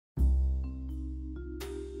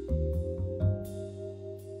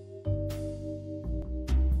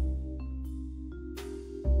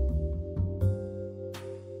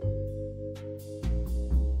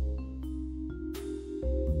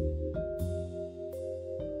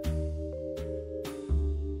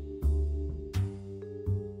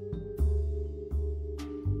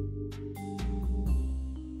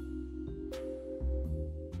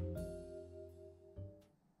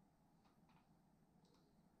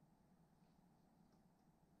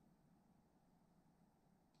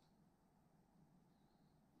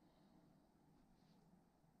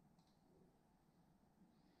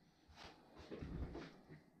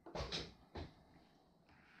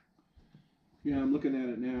Yeah, I'm looking at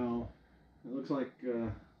it now. It looks like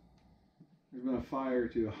there's been a fire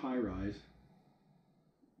to a high-rise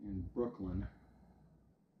in Brooklyn.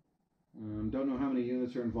 Don't know how many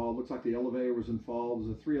units are involved. Looks like the elevator was involved.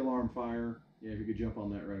 There's a 3-alarm fire. Yeah, if you could jump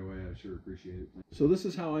on that right away, I'd sure appreciate it. So this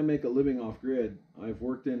is how I make a living off grid. I've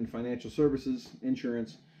worked in financial services,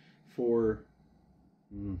 insurance for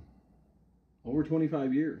over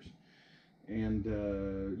 25 years. And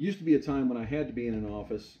used to be a time when I had to be in an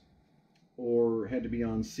office or had to be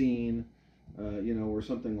on scene, or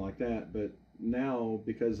something like that. But now,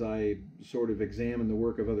 because I sort of examine the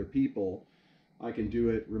work of other people, I can do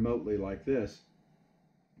it remotely like this,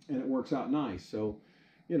 and it works out nice. So,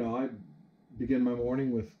 I begin my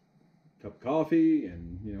morning with a cup of coffee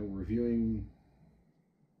and, reviewing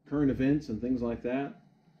current events and things like that.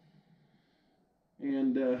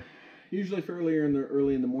 And usually fairly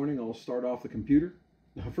early in the morning, I'll start off the computer.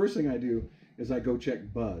 The first thing I do is I go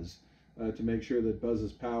check Buzz to make sure that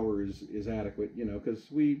Buzz's power is adequate,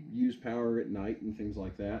 because we use power at night and things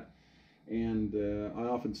like that. And I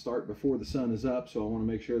often start before the sun is up, so I want to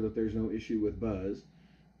make sure that there's no issue with Buzz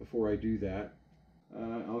before I do that.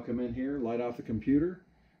 I'll come in here, light off the computer,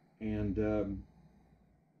 and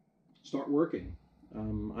start working.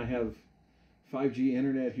 I have 5G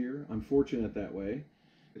internet here. I'm fortunate that way.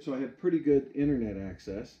 So I have pretty good internet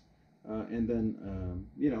access. And then,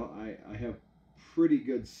 I have pretty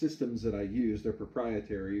good systems that I use. They're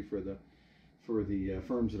proprietary for the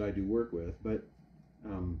firms that I do work with, but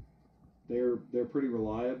they're pretty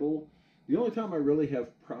reliable. The only time I really have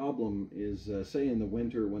problem is say in the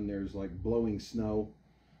winter when there's like blowing snow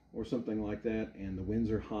or something like that, and the winds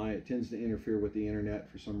are high. It tends to interfere with the internet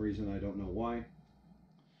for some reason. I don't know why.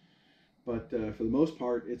 But for the most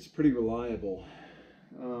part, it's pretty reliable.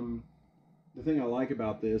 The thing I like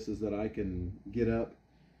about this is that I can get up,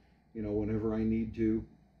 whenever I need to,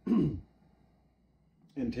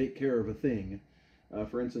 and take care of a thing.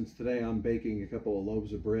 For instance, today I'm baking a couple of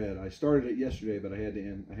loaves of bread. I started it yesterday, but I had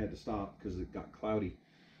to stop because it got cloudy.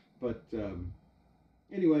 But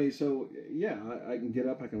anyway, so yeah, I can get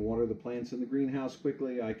up. I can water the plants in the greenhouse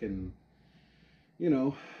quickly. I can,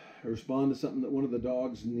 respond to something that one of the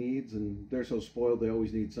dogs needs, and they're so spoiled they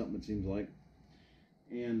always need something, it seems like.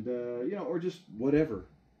 And or just whatever.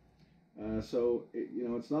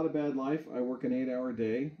 It's not a bad life. I work an 8-hour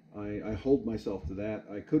day. I hold myself to that.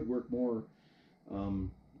 I could work more,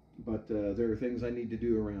 but there are things I need to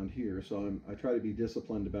do around here. So I try to be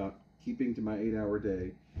disciplined about keeping to my 8-hour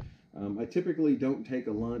day. I typically don't take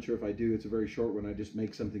a lunch, or if I do, it's a very short one. I just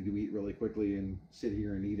make something to eat really quickly and sit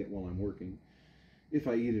here and eat it while I'm working, if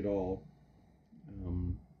I eat at all.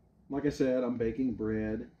 Like I said, I'm baking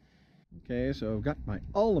bread. Okay, so I've got my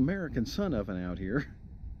All-American Sun oven out here,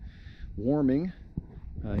 warming,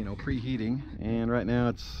 preheating, and right now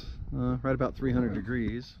it's right about 300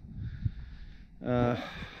 degrees.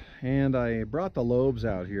 And I brought the loaves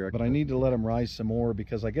out here, but I need to let them rise some more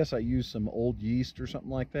because I guess I used some old yeast or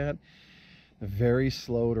something like that. Very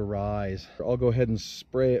slow to rise. I'll go ahead and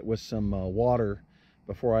spray it with some water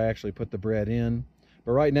before I actually put the bread in.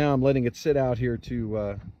 But right now I'm letting it sit out here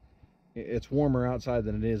to, it's warmer outside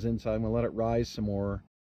than it is inside. I'm gonna let it rise some more.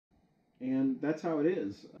 And that's how it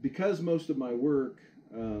is. Because most of my work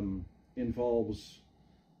involves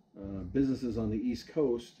businesses on the East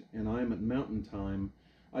Coast and I'm at mountain time,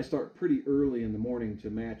 I start pretty early in the morning to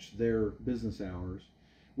match their business hours,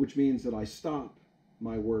 which means that I stop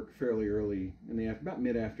my work fairly early in the about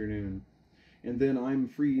mid-afternoon, and then I'm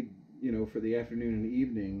free, for the afternoon and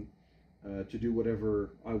evening to do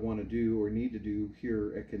whatever I want to do or need to do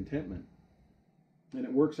here at Contentment. And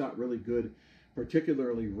it works out really good,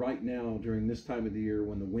 particularly right now during this time of the year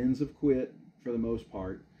when the winds have quit for the most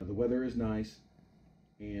part, the weather is nice,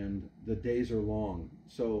 and the days are long.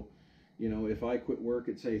 So, if I quit work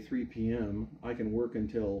at say 3 p.m., I can work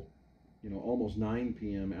until, almost 9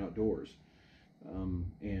 p.m. outdoors,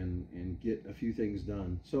 and get a few things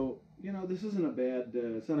done. So, this isn't a bad,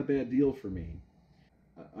 it's not a bad deal for me.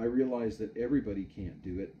 I realize that everybody can't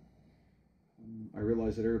do it. I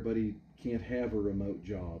realize that everybody can't have a remote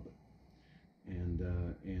job and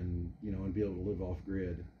be able to live off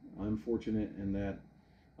grid. I'm fortunate in that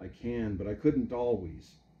I can, but I couldn't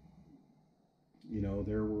always.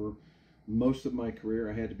 There were most of my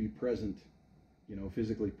career I had to be present,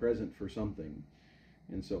 physically present for something.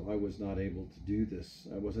 And so I was not able to do this.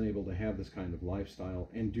 I wasn't able to have this kind of lifestyle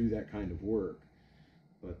and do that kind of work.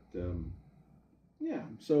 But yeah,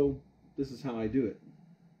 so this is how I do it.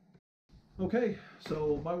 Okay,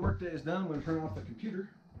 so my workday is done. I'm going to turn off the computer.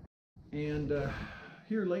 And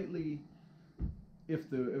here lately, if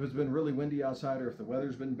it's been really windy outside or if the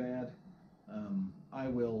weather's been bad, I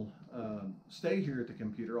will stay here at the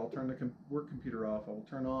computer. I'll turn the work computer off. I'll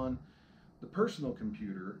turn on the personal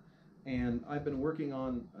computer, and I've been working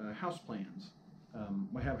on house plans.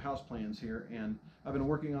 I have house plans here, and I've been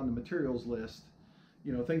working on the materials list,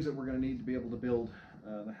 you know, things that we're going to need to be able to build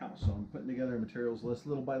the house. So I'm putting together a materials list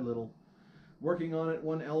little by little, working on it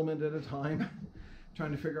one element at a time,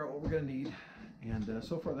 trying to figure out what we're going to need. And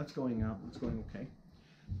so far that's going out. It's going okay.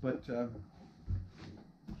 But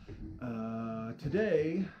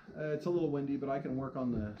today it's a little windy, but I can work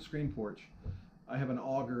on the screen porch. I have an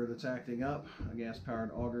auger that's acting up, a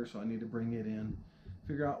gas-powered auger, so I need to bring it in,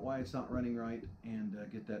 figure out why it's not running right, and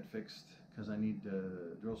get that fixed, because I need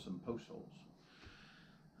to drill some post holes.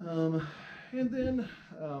 And then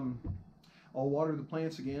I'll water the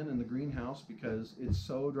plants again in the greenhouse, because it's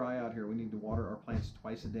so dry out here. We need to water our plants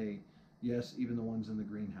twice a day. Yes, even the ones in the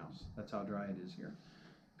greenhouse. That's how dry it is here.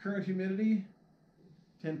 Current humidity,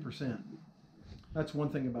 10%. That's one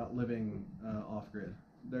thing about living off-grid.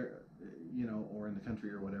 There, you know, or in the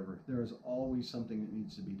country or whatever, there is always something that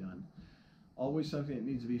needs to be done. Always something that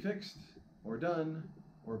needs to be fixed or done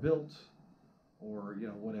or built or, you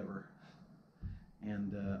know, whatever.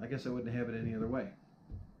 And I guess I wouldn't have it any other way.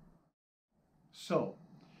 So,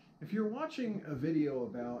 if you're watching a video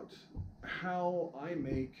about how I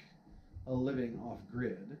make a living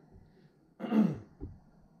off-grid,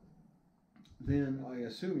 then I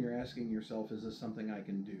assume you're asking yourself, is this something I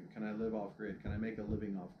can do? Can I live off-grid? Can I make a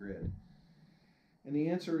living off-grid? And the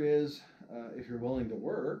answer is, if you're willing to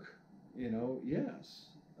work, you know, yes,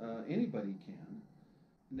 anybody can.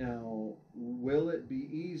 Now, will it be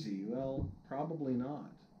easy? Well, probably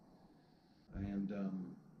not. And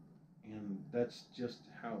that's just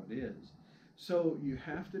how it is. So you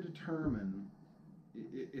have to determine,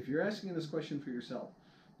 if you're asking this question for yourself,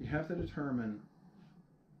 you have to determine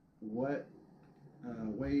what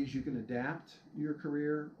ways you can adapt your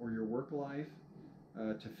career or your work life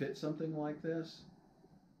to fit something like this,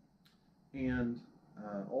 and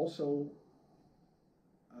also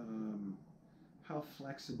how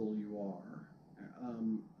flexible you are,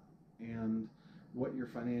 and what your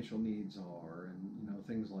financial needs are, and you know,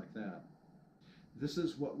 things like that. This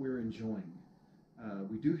is what we're enjoying.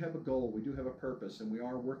 We do have a goal, we do have a purpose, and we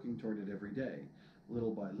are working toward it every day,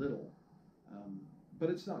 little by little. But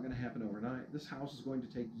it's not going to happen overnight. This house is going to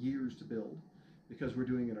take years to build because we're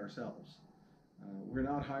doing it ourselves. We're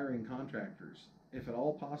not hiring contractors. If at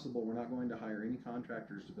all possible, we're not going to hire any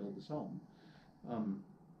contractors to build this home.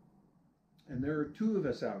 And there are two of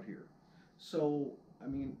us out here. So, I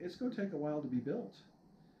mean, it's going to take a while to be built.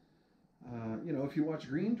 You know, if you watch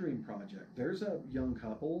Green Dream Project, there's a young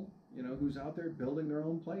couple, you know, who's out there building their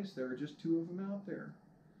own place. There are just two of them out there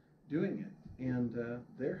doing it. And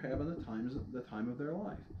they're having the time of their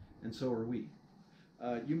life, and so are we.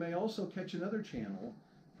 You may also catch another channel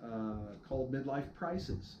called Midlife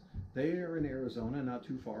Prices. They are in Arizona, not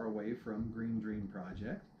too far away from Green Dream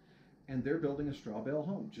Project, and they're building a straw bale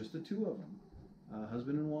home, just the two of them,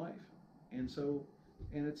 husband and wife. And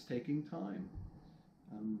it's taking time.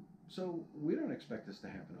 So we don't expect this to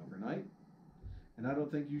happen overnight, and I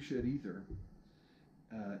don't think you should either.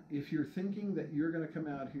 If you're thinking that you're going to come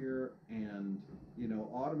out here and, you know,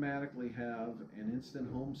 automatically have an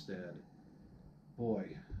instant homestead, boy,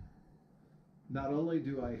 not only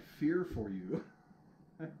do I fear for you,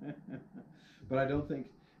 but I don't think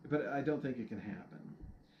it can happen,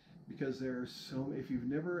 because there are if you've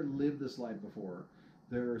never lived this life before,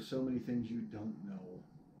 there are so many things you don't know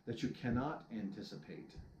that you cannot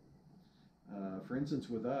anticipate. For instance,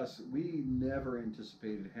 with us, we never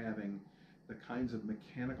anticipated having the kinds of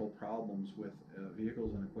mechanical problems with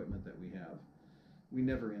vehicles and equipment that we have. We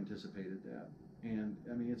never anticipated that. And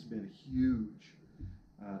I mean, it's been huge.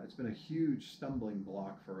 It's been a huge stumbling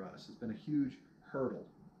block for us. It's been a huge hurdle.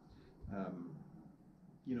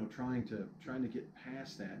 You know, trying to get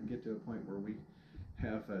past that and get to a point where we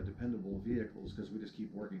have dependable vehicles, because we just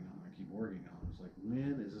keep working on it, keep working on it. It's like,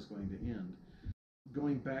 when is this going to end?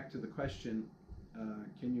 Going back to the question,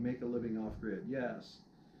 can you make a living off-grid? Yes.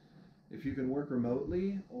 If you can work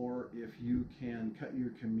remotely, or if you can cut your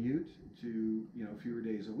commute to, you know, fewer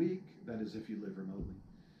days a week, that is if you live remotely.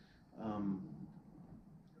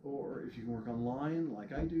 Or if you can work online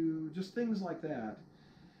like I do, just things like that.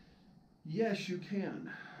 Yes, you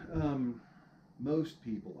can. Most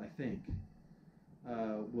people, I think,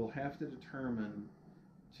 will have to determine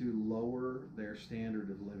to lower their standard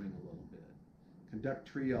of living a little bit.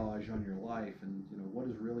 Conduct triage on your life, and, you know, what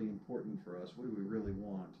is really important for us? What do we really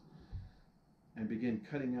want? And begin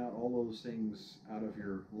cutting out all those things out of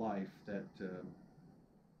your life that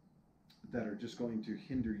are just going to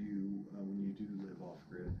hinder you when you do live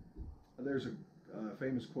off-grid. There's a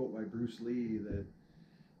famous quote by Bruce Lee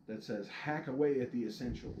that says, "Hack away at the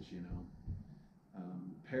essentials." You know,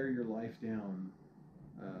 pare your life down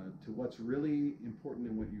to what's really important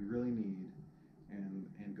and what you really need,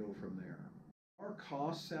 and go from there. Our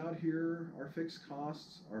costs out here, our fixed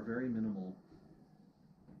costs, are very minimal.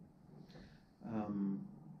 Um,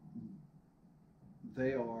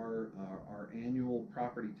 they are our annual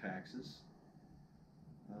property taxes,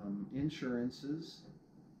 insurances.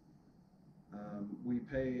 We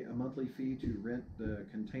pay a monthly fee to rent the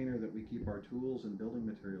container that we keep our tools and building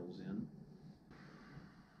materials in.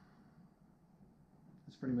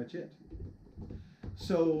 That's pretty much it.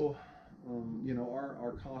 So, you know,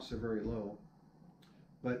 our costs are very low.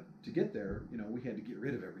 But to get there, you know, we had to get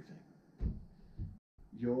rid of everything.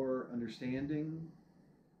 Your understanding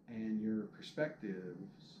and your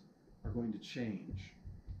perspectives are going to change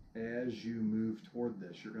as you move toward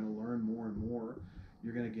this. You're going to learn more and more.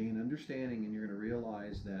 You're going to gain understanding, and you're going to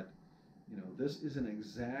realize that, you know, this isn't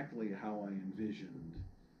exactly how I envisioned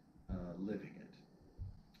living it.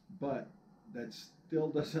 But that still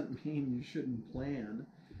doesn't mean you shouldn't plan.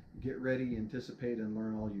 Get ready, anticipate, and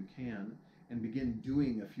learn all you can, and begin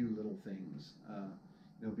doing a few little things.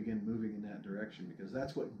 You know, begin moving in that direction, because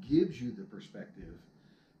that's what gives you the perspective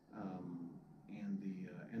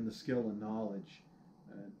and the skill and knowledge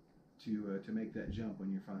to make that jump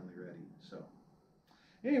when you're finally ready. So,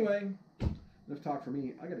 anyway, enough talk for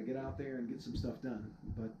me. I got to get out there and get some stuff done.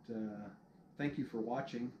 But thank you for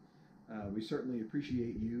watching. We certainly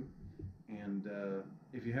appreciate you. And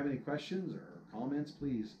if you have any questions or comments,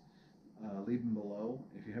 please leave them below.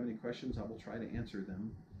 If you have any questions, I will try to answer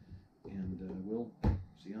them. And we'll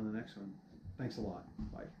see you on the next one. Thanks a lot.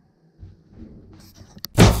 Bye.